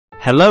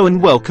Hello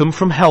and welcome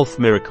from Health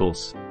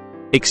Miracles.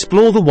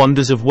 Explore the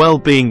wonders of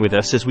well-being with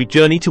us as we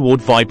journey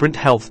toward vibrant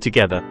health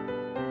together.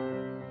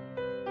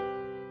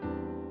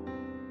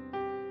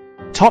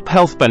 Top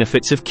health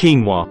benefits of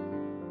quinoa.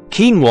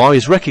 Quinoa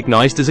is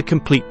recognized as a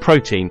complete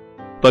protein,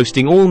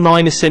 boasting all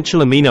 9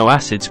 essential amino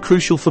acids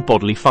crucial for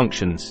bodily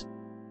functions.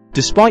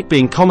 Despite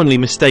being commonly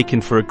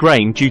mistaken for a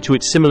grain due to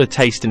its similar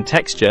taste and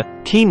texture,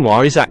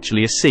 quinoa is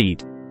actually a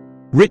seed.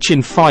 Rich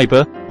in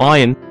fiber,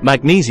 iron,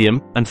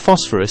 magnesium, and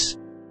phosphorus,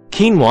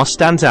 quinoa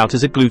stands out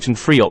as a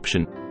gluten-free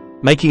option,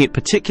 making it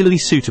particularly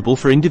suitable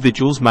for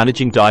individuals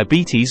managing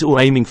diabetes or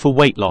aiming for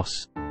weight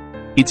loss.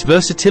 Its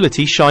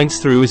versatility shines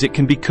through as it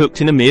can be cooked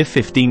in a mere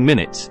 15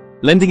 minutes,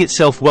 lending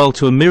itself well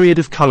to a myriad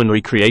of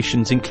culinary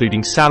creations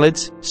including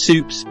salads,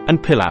 soups,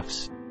 and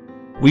pilafs.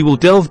 We will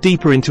delve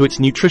deeper into its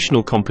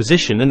nutritional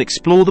composition and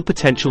explore the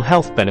potential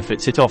health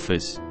benefits it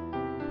offers.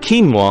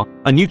 Quinoa,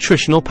 a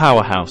nutritional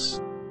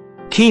powerhouse.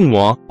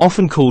 Quinoa,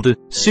 often called a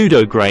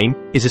pseudo-grain,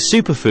 is a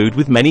superfood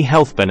with many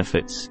health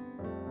benefits.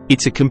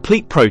 It's a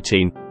complete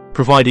protein,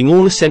 providing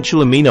all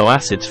essential amino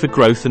acids for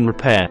growth and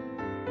repair.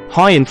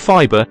 High in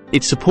fiber,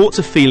 it supports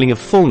a feeling of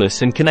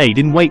fullness and can aid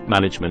in weight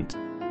management.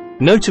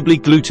 Notably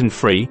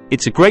gluten-free,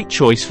 it's a great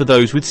choice for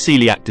those with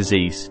celiac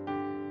disease.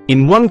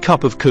 In 1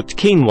 cup of cooked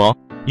quinoa,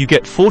 you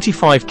get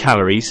 45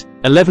 calories,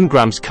 11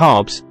 grams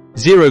carbs,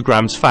 0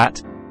 grams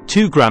fat,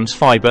 2 grams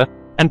fiber,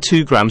 and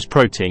 2 grams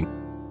protein.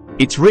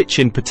 It's rich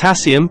in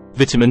potassium,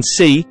 vitamin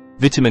C,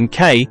 vitamin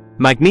K,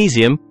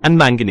 magnesium, and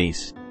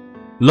manganese.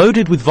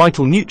 Loaded with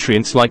vital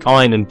nutrients like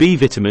iron and B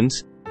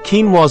vitamins,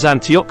 quinoa's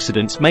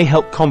antioxidants may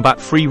help combat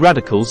free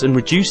radicals and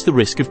reduce the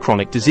risk of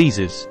chronic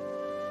diseases.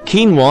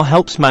 Quinoa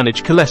helps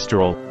manage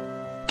cholesterol.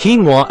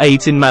 Quinoa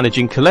aids in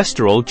managing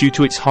cholesterol due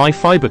to its high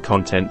fiber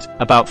content,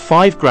 about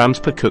 5 grams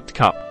per cooked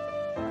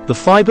cup. The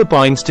fiber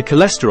binds to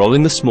cholesterol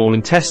in the small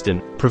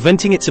intestine,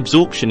 preventing its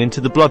absorption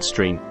into the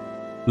bloodstream.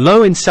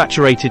 Low in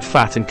saturated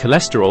fat and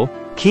cholesterol,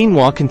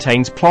 quinoa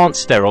contains plant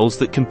sterols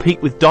that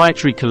compete with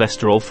dietary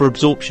cholesterol for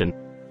absorption.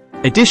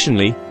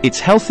 Additionally, its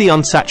healthy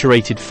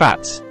unsaturated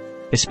fats,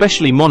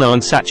 especially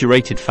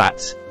monounsaturated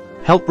fats,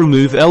 help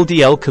remove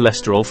LDL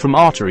cholesterol from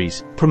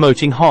arteries,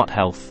 promoting heart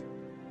health.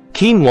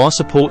 Quinoa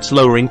supports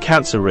lowering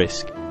cancer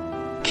risk.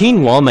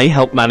 Quinoa may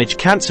help manage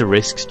cancer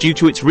risks due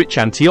to its rich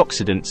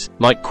antioxidants,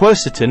 like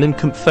quercetin and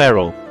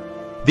kaempferol.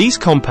 These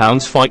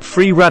compounds fight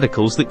free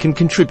radicals that can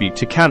contribute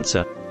to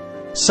cancer.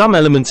 Some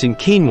elements in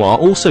quinoa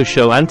also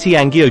show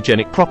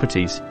anti-angiogenic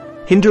properties,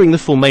 hindering the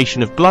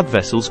formation of blood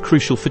vessels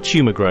crucial for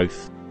tumor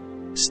growth.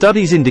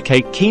 Studies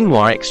indicate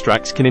quinoa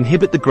extracts can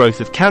inhibit the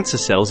growth of cancer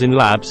cells in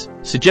labs,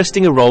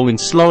 suggesting a role in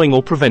slowing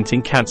or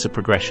preventing cancer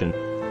progression.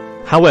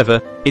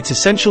 However, it's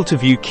essential to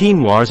view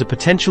quinoa as a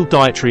potential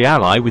dietary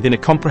ally within a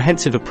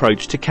comprehensive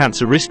approach to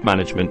cancer risk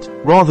management,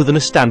 rather than a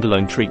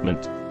standalone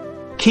treatment.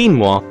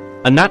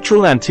 Quinoa, a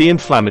natural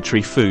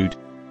anti-inflammatory food.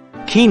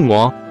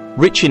 Quinoa,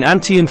 rich in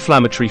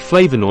anti-inflammatory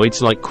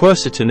flavonoids like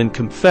quercetin and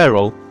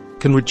kaempferol,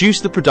 can reduce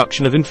the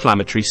production of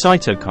inflammatory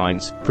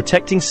cytokines,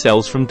 protecting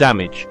cells from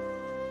damage.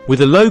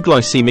 With a low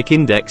glycemic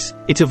index,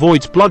 it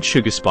avoids blood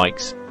sugar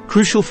spikes,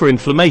 crucial for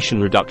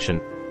inflammation reduction.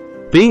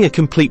 Being a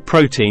complete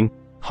protein,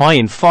 high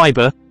in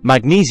fiber,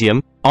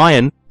 magnesium,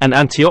 iron, and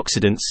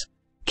antioxidants,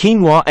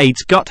 quinoa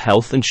aids gut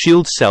health and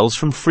shields cells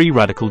from free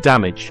radical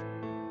damage.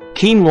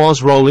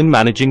 Quinoa's role in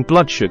managing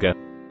blood sugar.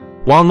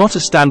 While not a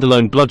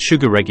standalone blood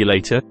sugar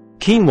regulator,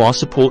 quinoa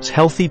supports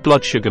healthy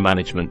blood sugar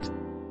management.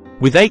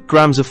 With 8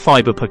 grams of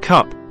fiber per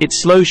cup, it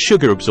slows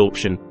sugar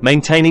absorption,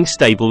 maintaining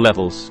stable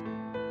levels.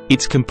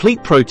 Its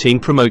complete protein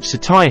promotes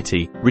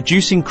satiety,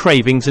 reducing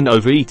cravings and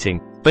overeating,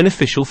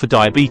 beneficial for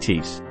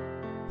diabetes.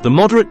 The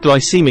moderate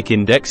glycemic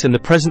index and the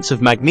presence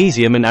of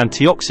magnesium and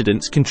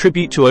antioxidants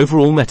contribute to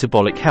overall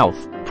metabolic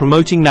health,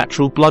 promoting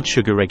natural blood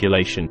sugar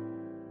regulation.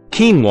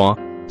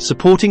 Quinoa,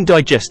 supporting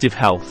digestive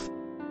health.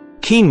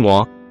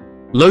 Quinoa,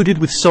 loaded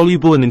with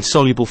soluble and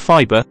insoluble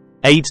fiber,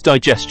 aids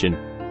digestion.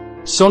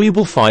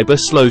 Soluble fiber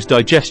slows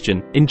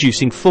digestion,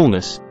 inducing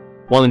fullness,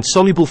 while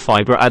insoluble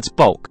fiber adds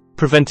bulk,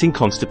 preventing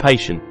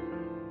constipation.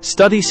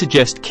 Studies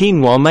suggest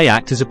quinoa may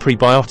act as a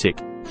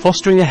prebiotic,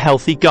 fostering a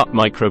healthy gut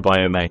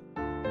microbiome.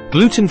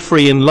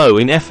 Gluten-free and low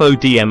in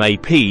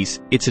FODMAPs,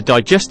 it's a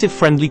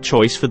digestive-friendly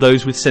choice for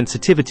those with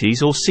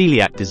sensitivities or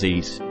celiac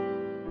disease.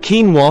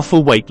 Quinoa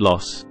for weight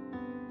loss.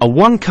 A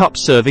 1-cup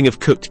serving of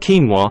cooked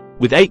quinoa,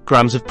 with 8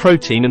 grams of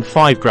protein and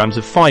 5 grams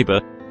of fiber,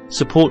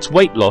 supports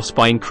weight loss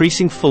by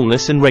increasing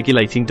fullness and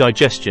regulating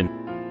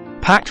digestion.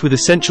 Packed with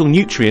essential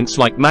nutrients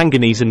like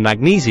manganese and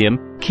magnesium,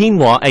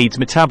 quinoa aids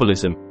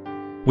metabolism.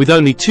 With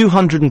only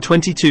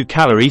 222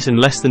 calories and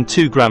less than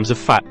 2 grams of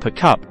fat per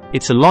cup,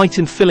 it's a light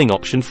and filling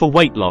option for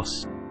weight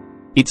loss.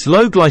 Its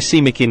low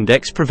glycemic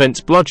index prevents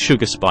blood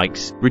sugar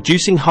spikes,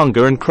 reducing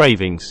hunger and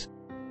cravings.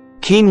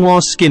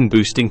 Quinoa's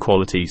skin-boosting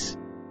qualities.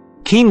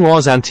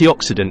 Quinoa's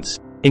antioxidants,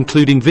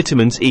 including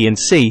vitamins E and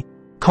C,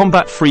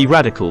 combat free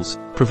radicals,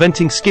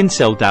 preventing skin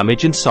cell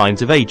damage and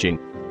signs of aging.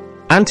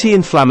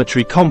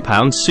 Anti-inflammatory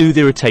compounds soothe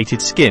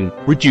irritated skin,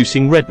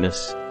 reducing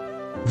redness.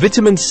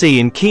 Vitamin C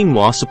in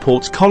quinoa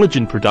supports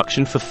collagen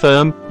production for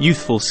firm,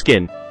 youthful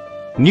skin.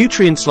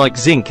 Nutrients like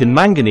zinc and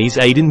manganese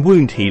aid in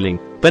wound healing,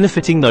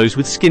 benefiting those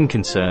with skin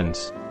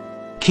concerns.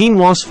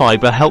 Quinoa's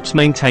fiber helps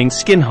maintain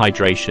skin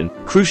hydration,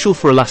 crucial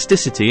for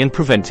elasticity and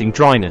preventing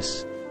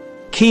dryness.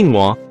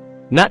 Quinoa,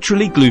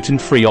 naturally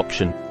gluten-free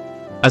option.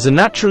 As a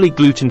naturally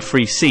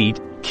gluten-free seed,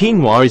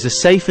 quinoa is a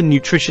safe and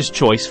nutritious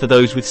choice for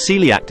those with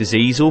celiac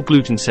disease or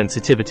gluten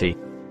sensitivity.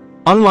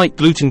 Unlike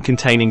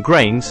gluten-containing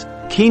grains,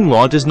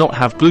 quinoa does not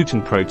have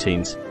gluten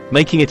proteins,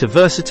 making it a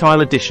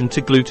versatile addition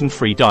to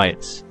gluten-free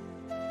diets.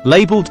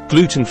 Labeled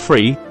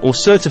gluten-free or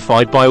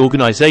certified by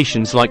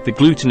organizations like the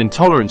Gluten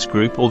Intolerance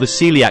Group or the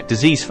Celiac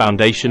Disease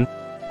Foundation,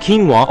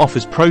 quinoa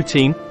offers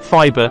protein,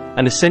 fiber,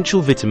 and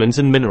essential vitamins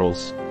and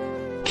minerals.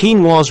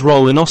 Quinoa's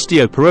role in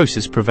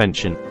osteoporosis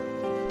prevention.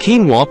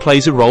 Quinoa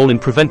plays a role in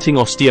preventing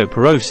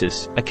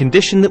osteoporosis, a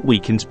condition that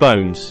weakens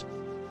bones.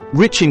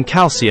 Rich in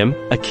calcium,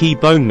 a key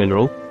bone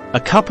mineral, a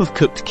cup of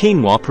cooked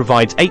quinoa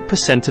provides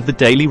 8% of the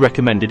daily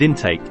recommended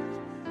intake.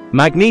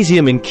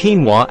 Magnesium in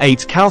quinoa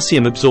aids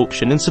calcium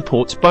absorption and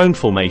supports bone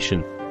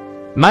formation.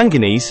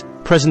 Manganese,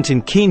 present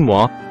in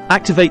quinoa,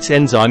 activates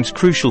enzymes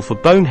crucial for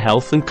bone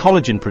health and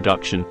collagen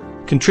production,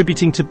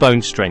 contributing to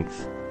bone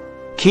strength.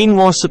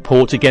 Quinoa's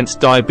support against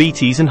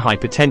diabetes and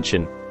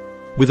hypertension.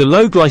 With a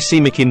low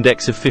glycemic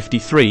index of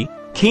 53,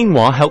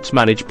 quinoa helps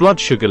manage blood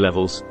sugar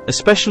levels,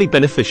 especially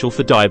beneficial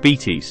for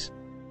diabetes.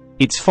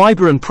 Its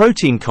fiber and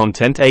protein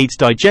content aids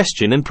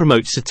digestion and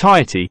promotes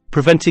satiety,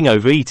 preventing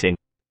overeating.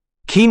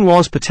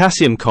 Quinoa's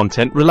potassium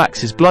content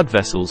relaxes blood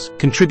vessels,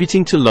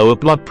 contributing to lower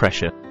blood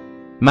pressure.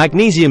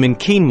 Magnesium in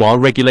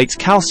quinoa regulates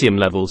calcium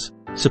levels,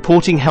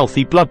 supporting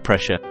healthy blood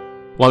pressure,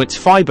 while its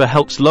fiber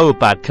helps lower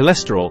bad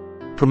cholesterol,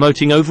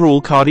 promoting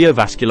overall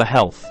cardiovascular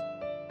health.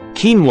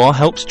 Quinoa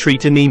helps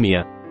treat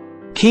anemia.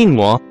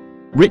 Quinoa,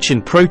 rich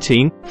in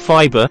protein,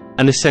 fiber,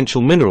 and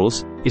essential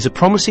minerals, is a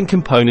promising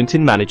component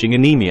in managing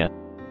anemia.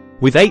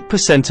 With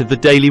 8% of the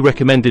daily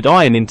recommended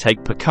iron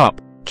intake per cup,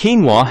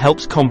 quinoa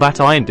helps combat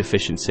iron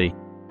deficiency.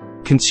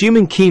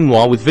 Consuming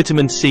quinoa with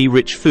vitamin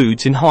C-rich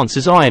foods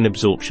enhances iron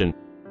absorption.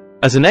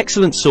 As an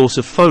excellent source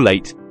of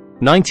folate,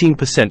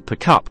 19% per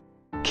cup,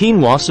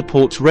 quinoa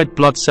supports red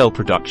blood cell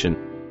production,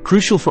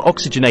 crucial for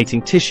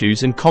oxygenating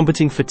tissues and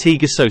combating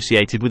fatigue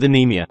associated with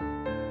anemia.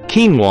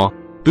 Quinoa,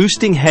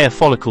 boosting hair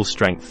follicle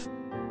strength.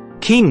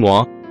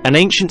 Quinoa, an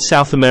ancient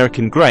South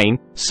American grain,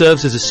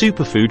 serves as a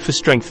superfood for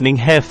strengthening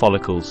hair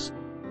follicles.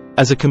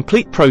 As a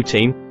complete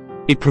protein,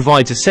 it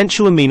provides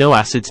essential amino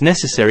acids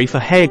necessary for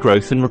hair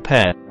growth and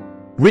repair.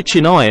 Rich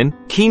in iron,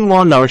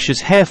 quinoa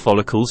nourishes hair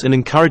follicles and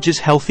encourages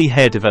healthy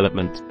hair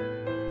development.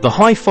 The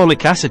high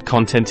folic acid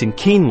content in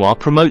quinoa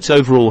promotes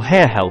overall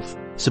hair health,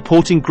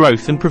 supporting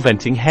growth and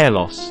preventing hair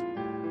loss.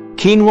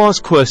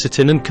 Quinoa's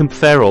quercetin and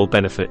kaempferol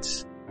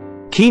benefits.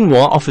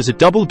 Quinoa offers a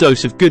double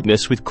dose of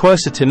goodness with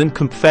quercetin and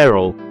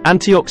kaempferol,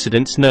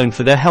 antioxidants known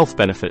for their health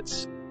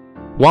benefits.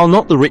 While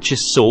not the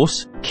richest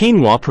source,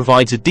 quinoa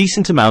provides a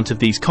decent amount of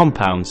these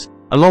compounds,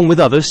 along with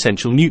other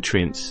essential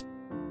nutrients.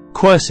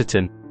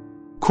 Quercetin.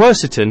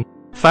 Quercetin,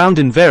 found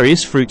in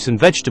various fruits and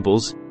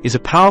vegetables, is a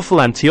powerful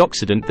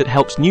antioxidant that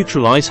helps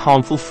neutralize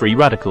harmful free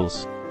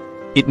radicals.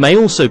 It may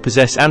also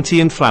possess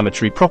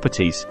anti-inflammatory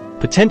properties,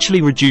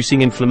 potentially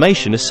reducing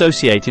inflammation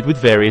associated with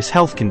various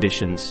health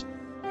conditions.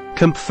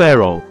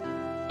 Kaempferol.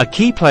 A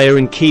key player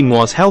in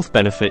quinoa's health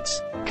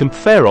benefits,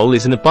 kaempferol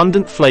is an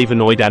abundant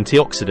flavonoid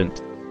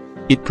antioxidant.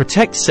 It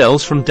protects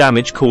cells from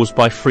damage caused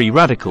by free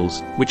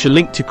radicals, which are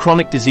linked to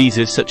chronic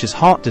diseases such as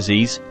heart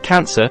disease,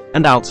 cancer,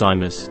 and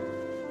Alzheimer's.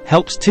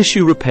 Helps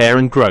tissue repair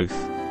and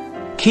growth.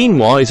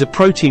 Quinoa is a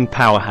protein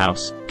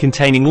powerhouse,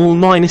 containing all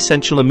 9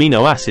 essential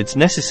amino acids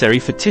necessary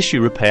for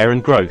tissue repair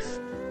and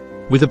growth.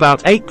 With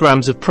about 8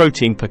 grams of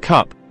protein per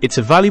cup, it's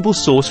a valuable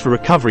source for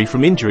recovery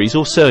from injuries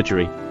or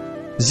surgery.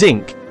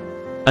 Zinc,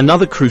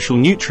 another crucial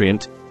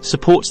nutrient,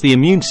 supports the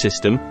immune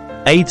system,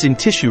 aids in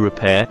tissue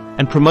repair,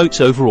 and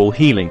promotes overall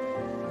healing.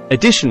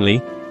 Additionally,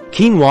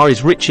 quinoa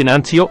is rich in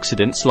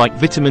antioxidants like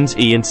vitamins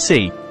E and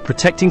C,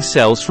 protecting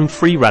cells from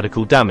free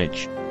radical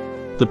damage.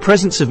 The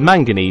presence of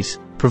manganese,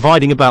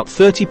 providing about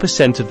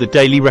 30% of the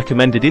daily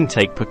recommended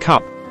intake per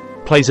cup,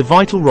 plays a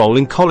vital role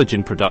in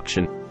collagen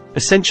production,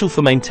 essential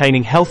for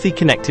maintaining healthy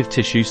connective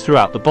tissues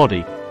throughout the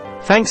body.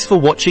 Thanks for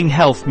watching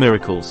Health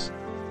Miracles.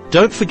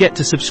 Don't forget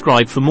to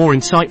subscribe for more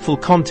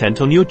insightful content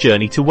on your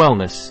journey to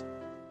wellness.